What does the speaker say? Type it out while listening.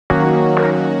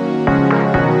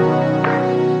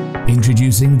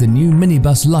Introducing the new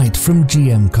Minibus Lite from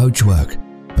GM Coachwork.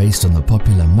 Based on the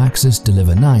popular Maxus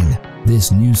Deliver 9,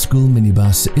 this new school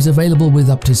minibus is available with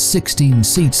up to 16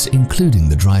 seats including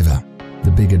the driver.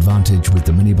 The big advantage with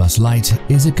the Minibus Lite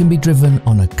is it can be driven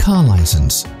on a car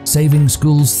license, saving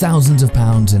schools thousands of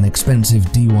pounds in expensive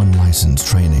D1 license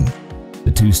training.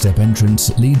 The two-step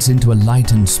entrance leads into a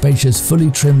light and spacious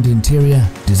fully trimmed interior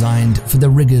designed for the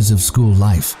rigours of school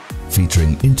life,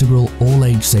 featuring integral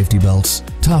all-age safety belts,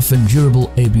 tough and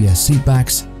durable ABS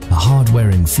seatbacks, a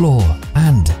hard-wearing floor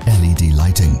and LED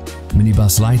lighting.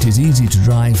 Minibus Lite is easy to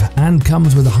drive and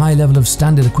comes with a high level of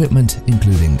standard equipment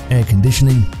including air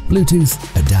conditioning, Bluetooth,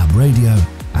 a DAB radio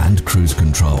and cruise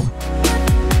control.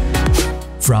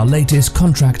 For our latest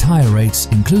contract hire rates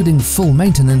including full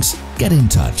maintenance, get in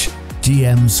touch.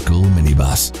 GM School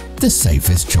Minibus, the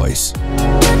safest choice.